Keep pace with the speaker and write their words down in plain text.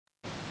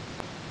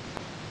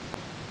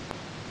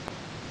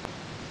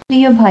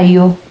प्रिय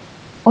भाइयों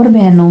और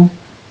बहनों,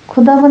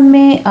 खुदावन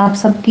में आप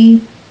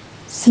सबकी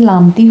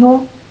सलामती हो।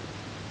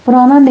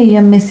 पुराना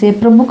नियम में से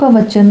प्रभु का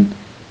वचन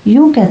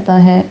यूं कहता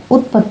है,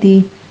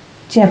 उत्पत्ति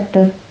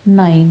चैप्टर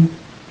 9।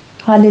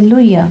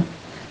 हालेलुया।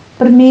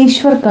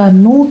 परमेश्वर का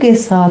नूह के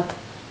साथ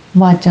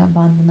वाचा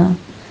बांधना।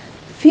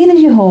 फिर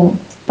यहोवा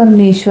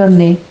परमेश्वर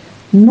ने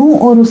नूह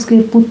और उसके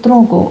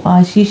पुत्रों को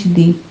आशीष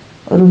दी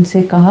और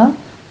उनसे कहा,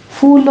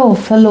 फूलो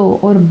फलो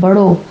और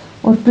बढ़ो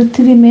और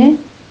पृथ्वी में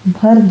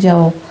भर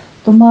जाओ।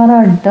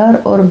 तुम्हारा डर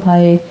और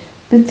भय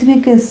पृथ्वी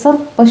के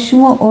सब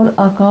पशुओं और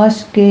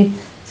आकाश के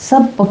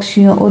सब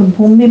पक्षियों और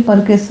भूमि पर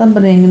के सब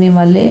रेंगने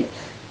वाले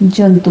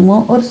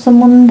जंतुओं और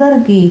समुंदर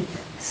की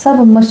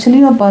सब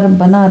मछलियों पर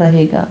बना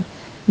रहेगा।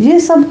 ये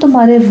सब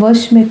तुम्हारे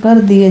वश में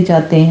कर दिए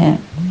जाते हैं।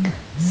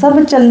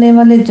 सब चलने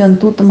वाले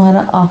जंतु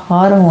तुम्हारा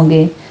आहार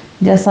होंगे।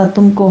 जैसा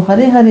तुमको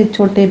हरे हरे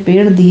छोटे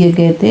पेड़ दिए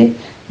गए थे,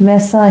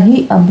 वैसा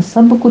ही अब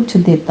सब कुछ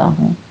देता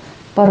हूँ।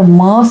 पर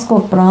मांस को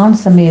प्राण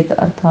समेत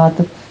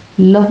अर्थात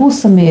लहू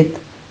समेत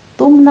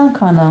तुम ना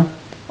खाना,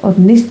 और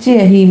निश्चय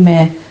ही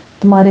मैं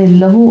तुम्हारे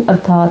लहू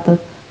अर्थात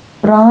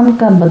प्राण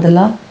का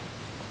बदला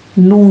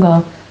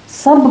लूँगा।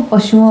 सब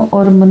पशुओं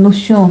और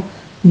मनुष्यों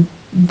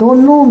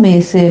दोनों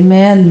में से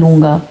मैं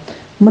लूँगा।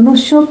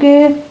 मनुष्य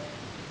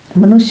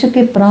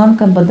के प्राण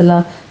का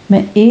बदला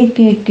मैं एक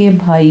एक के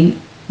भाई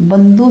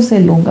बंधु से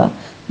लूँगा।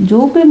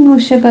 जो भी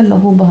मनुष्य का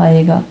लहू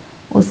बहाएगा,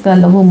 उसका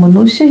लहू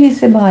मनुष्य ही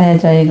से बहाया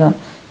जाएगा,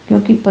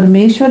 क्योंकि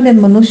परमेश्वर ने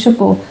मनुष्य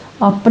को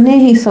अपने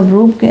ही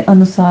स्वरूप के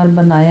अनुसार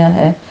बनाया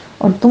है।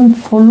 और तुम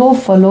फूलो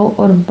फलो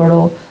और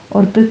बढ़ो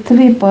और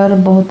पृथ्वी पर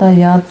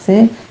बहुतायत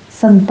से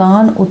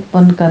संतान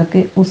उत्पन्न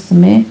करके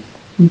उसमें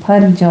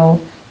भर जाओ।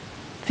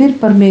 फिर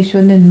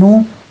परमेश्वर ने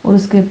नूह और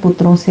उसके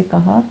पुत्रों से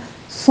कहा,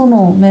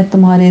 सुनो, मैं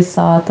तुम्हारे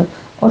साथ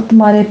और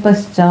तुम्हारे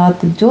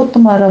पश्चात जो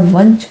तुम्हारा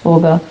वंश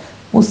होगा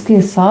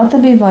उसके साथ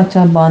भी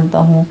वाचा बांधता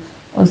हूँ,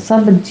 और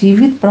सब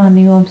जीवित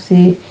प्राणियों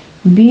से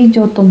भी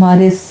जो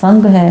तुम्हारे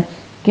संग है,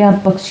 क्या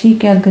पक्षी,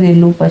 क्या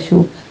घरेलू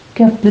पशु,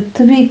 क्या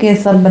पृथ्वी के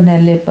सब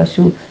बनैले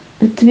पशु,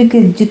 पृथ्वी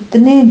के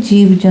जितने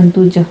जीव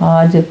जंतु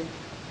जहाज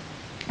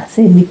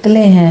से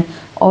निकले हैं।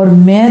 और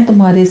मैं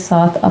तुम्हारे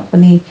साथ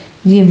अपनी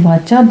ये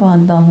वाचा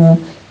बांधा हूँ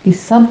कि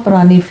सब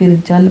प्राणी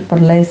फिर जल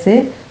प्रलय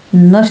से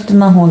नष्ट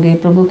ना होंगे।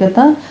 प्रभु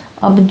कहता,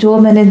 अब जो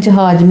मैंने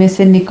जहाज में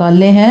से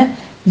निकाले हैं,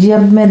 ये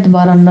अब मैं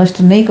दोबारा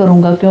नष्ट नहीं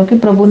करूँगा, क्योंकि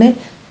प्रभु ने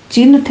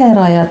चिन्ह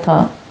ठहराया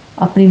था,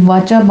 अपनी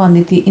वाचा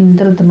बांधी थी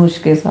इंद्रधनुष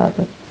के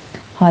साथ।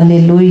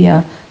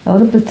 हालेलुया।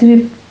 और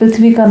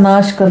पृथ्वी का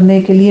नाश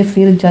करने के लिए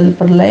फिर जल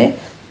प्रलय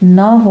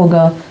ना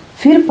होगा।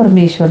 फिर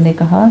परमेश्वर ने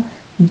कहा,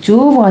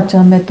 जो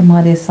वाचा मैं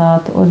तुम्हारे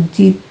साथ और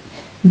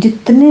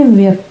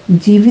जितने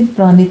जीवित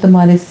प्राणी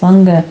तुम्हारे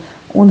संग है,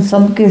 उन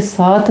सब के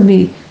साथ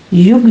भी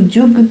युग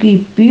युग की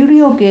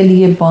पीढ़ियों के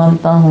लिए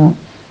बांधता हूँ।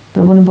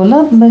 प्रभु ने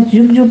बोला, मैं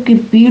युग युग की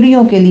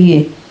पीढ़ियों के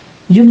लिए,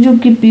 युग युग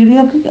की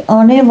पीढ़ियों की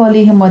आने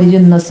वाली हमारी जो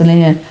नस्लें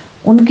हैं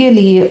उनके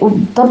लिए,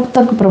 तब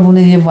तक प्रभु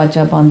ने ये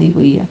वाचा बांधी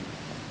हुई है।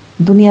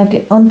 दुनिया के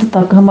अंत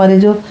तक हमारे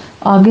जो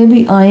आगे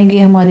भी आएंगे,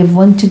 हमारे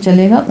वंश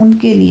चलेगा,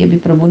 उनके लिए भी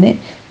प्रभु ने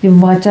ये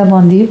वाचा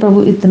बांधी है।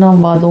 प्रभु इतना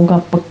वादों का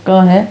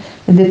पक्का है।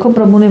 देखो,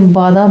 प्रभु ने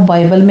वादा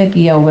बाइबल में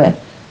किया हुआ है,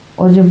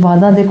 और जो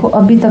वादा देखो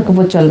अभी तक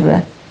वो चल रहा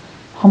है।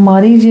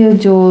 हमारी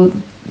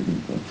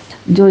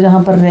जो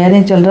जहाँ पर रह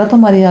रहे चल रहा, तो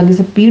हमारे आगे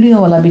से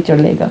पीढ़ियों वाला भी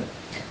चलेगा।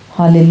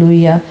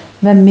 हालेलुया।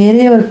 वह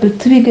मेरे और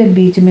पृथ्वी के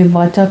बीच में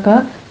वाचा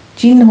का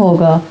चिन्ह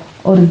होगा,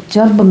 और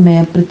जब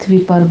मैं पृथ्वी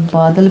पर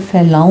बादल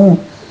फैलाऊं,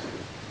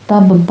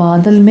 तब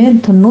बादल में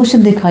धनुष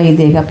दिखाई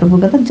देगा। प्रभु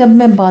कहता, जब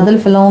मैं बादल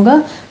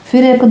फैलाऊंगा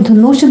फिर एक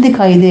धनुष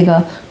दिखाई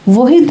देगा।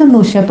 वही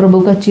धनुष है प्रभु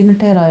का चिन्ह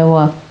ठहराया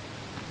हुआ,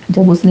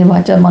 जब उसने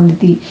वाचा बांधी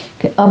थी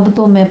कि अब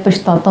तो मैं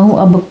पछताता हूँ,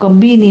 अब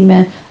कभी नहीं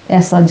मैं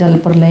ऐसा जल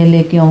प्रलय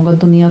लेके आऊँगा,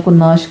 दुनिया को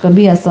नाश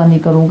कभी ऐसा नहीं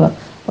करूँगा।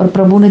 और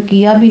प्रभु ने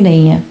किया भी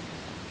नहीं है।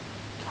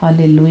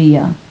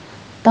 हालेलुया।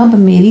 तब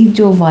मेरी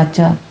जो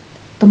वाचा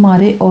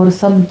तुम्हारे और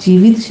सब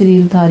जीवित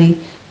शरीरधारी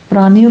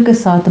प्राणियों के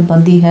साथ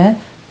बंधी है,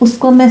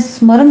 उसको मैं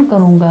स्मरण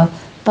करूँगा।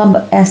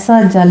 तब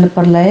ऐसा जल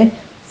प्रलय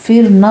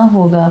फिर ना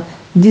होगा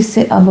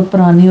जिससे अब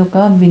प्राणियों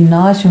का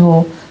विनाश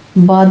हो।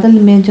 बादल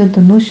में जो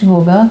धनुष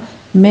होगा,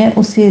 मैं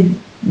उसे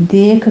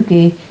देख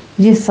के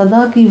ये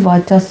सदा की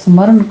वाचा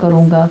स्मरण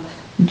करूँगा,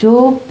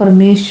 जो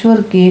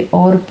परमेश्वर के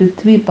और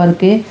पृथ्वी पर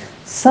के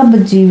सब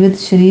जीवित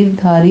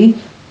शरीरधारी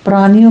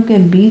प्राणियों के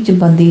बीच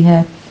बंधी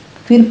है।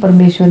 फिर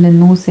परमेश्वर ने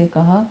नूह से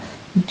कहा,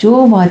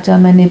 जो वाचा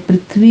मैंने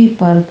पृथ्वी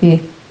पर के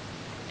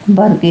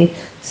भर के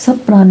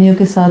सब प्राणियों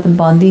के साथ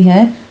बांधी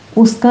है,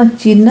 उसका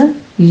चिन्ह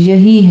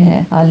यही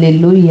है।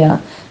 हालेलुया।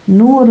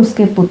 नूह और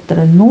उसके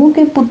पुत्र। नूह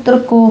के पुत्र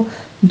को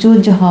जो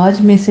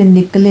जहाज में से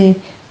निकले,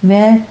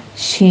 वह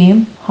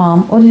शेम,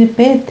 हाम और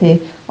यपेत थे,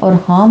 और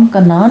हाम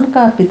कनान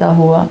का पिता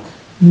हुआ।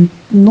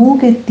 नूह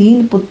के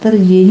 3 पुत्र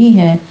यही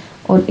हैं,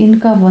 और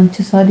इनका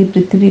वंश सारी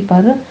पृथ्वी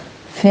पर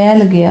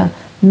फैल गया।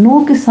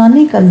 नूह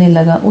किसानी करने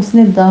लगा,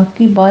 उसने दाख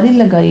की बारी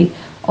लगाई,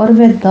 और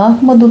वह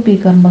दाख मधु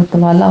पीकर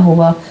मतवाला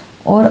हुआ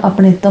और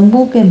अपने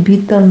तंबू के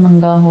भीतर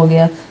नंगा हो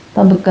गया।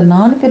 तब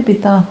कनान के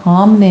पिता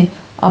हाम ने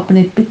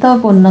अपने पिता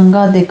को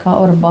नंगा देखा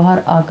और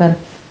बाहर आकर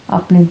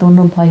अपने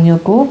दोनों भाइयों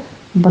को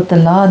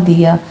बतला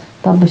दिया।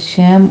 तब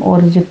शैम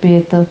और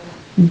यपेत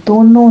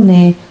दोनों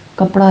ने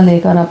कपड़ा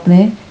लेकर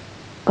अपने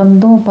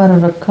कंधों पर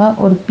रखा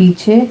और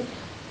पीछे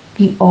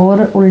की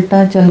ओर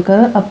उल्टा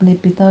चलकर अपने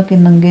पिता के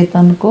नंगे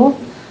तन को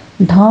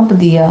ढांप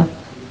दिया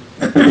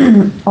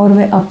और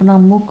वे अपना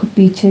मुख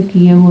पीछे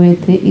किए हुए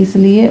थे,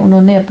 इसलिए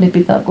उन्होंने अपने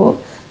पिता को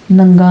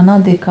नंगा ना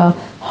देखा।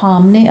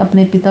 हाम ने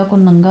अपने पिता को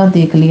नंगा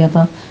देख लिया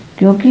था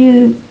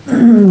क्योंकि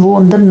वो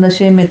अंदर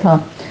नशे में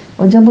था।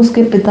 और जब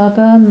उसके पिता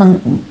का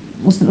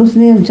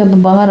उसने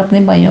जब बाहर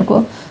अपने भाइयों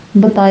को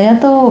बताया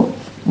तो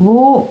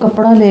वो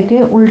कपड़ा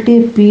लेके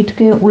उल्टे पीठ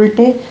के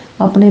उल्टे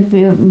अपने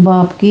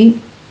बाप की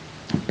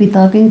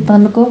पिता के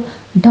तन को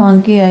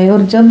ढांक के आए।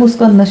 और जब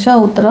उसका नशा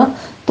उतरा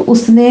तो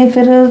उसने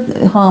फिर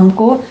हाम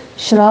को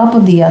श्राप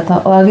दिया था।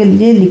 और आगे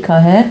ये लिखा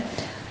है,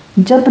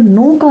 जब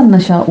नूह का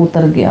नशा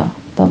उतर गया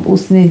तब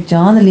उसने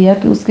जान लिया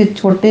कि उसके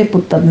छोटे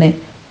पुत्र ने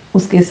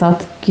उसके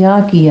साथ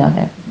क्या किया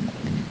है।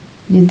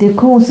 ये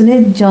देखो,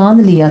 उसने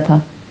जान लिया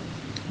था,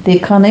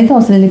 देखा नहीं था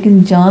उसने,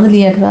 लेकिन जान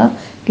लिया था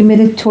कि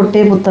मेरे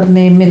छोटे पुत्र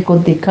ने मेरे को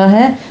देखा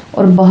है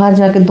और बाहर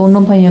जाके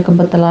दोनों भाइयों को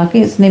बतला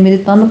के इसने मेरे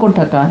तन को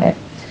ढका है।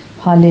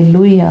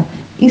 हालेलुया।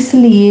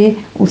 इसलिए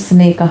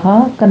उसने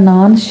कहा,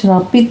 कनान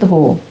श्रापित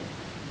हो,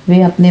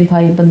 वे अपने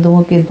भाई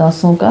बंधुओं के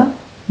दासों का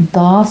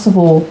दास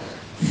हो।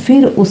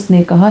 फिर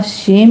उसने कहा,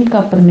 शेम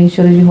का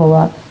परमेश्वर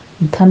यहोवा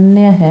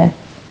धन्य है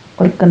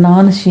और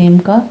कनान शेम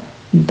का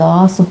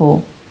दास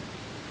हो।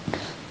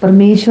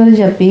 परमेश्वर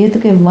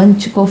यपेत के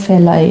वंश को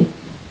फैलाए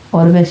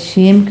और वह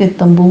शेम के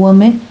तंबुओं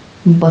में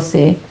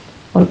बसे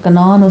और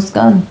कनान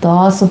उसका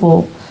दास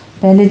हो।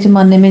 पहले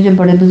ज़माने में जो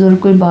बड़े बुजुर्ग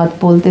कोई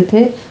बात बोलते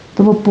थे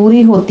तो वो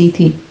पूरी होती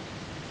थी।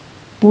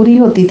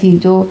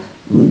 जो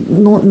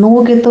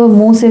नूह के तो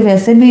मुंह से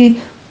वैसे भी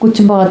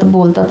कुछ बात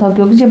बोलता था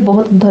क्योंकि ये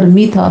बहुत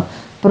धर्मी था,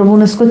 प्रभु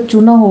ने उसको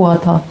चुना हुआ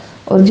था।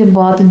 और ये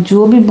बात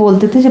जो भी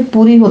बोलते थे ये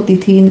पूरी होती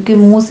थी, इनके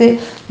मुंह से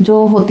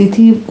जो होती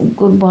थी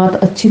कोई बात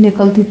अच्छी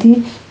निकलती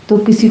थी तो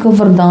किसी को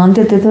वरदान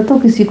देते थे तो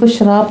किसी को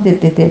श्राप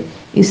देते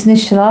थे। इसने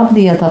श्राप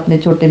दिया था अपने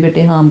छोटे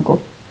बेटे हाम को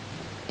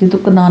कि तू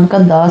कनान का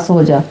दास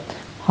हो जा।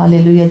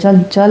 हालेलुया।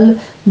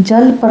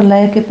 जल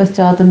प्रलय के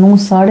पश्चात नूह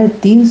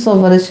 350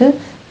 वर्ष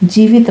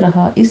जीवित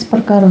रहा। इस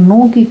प्रकार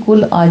नूह की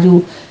कुल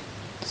आयु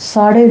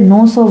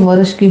 950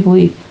 वर्ष की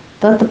हुई।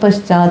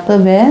 तत्पश्चात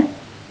वह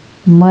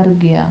मर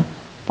गया।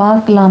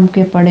 पाक कलाम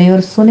के पढ़े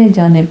और सुने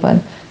जाने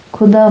पर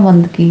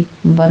खुदावंद की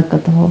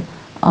बरकत हो।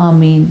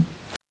 आमीन।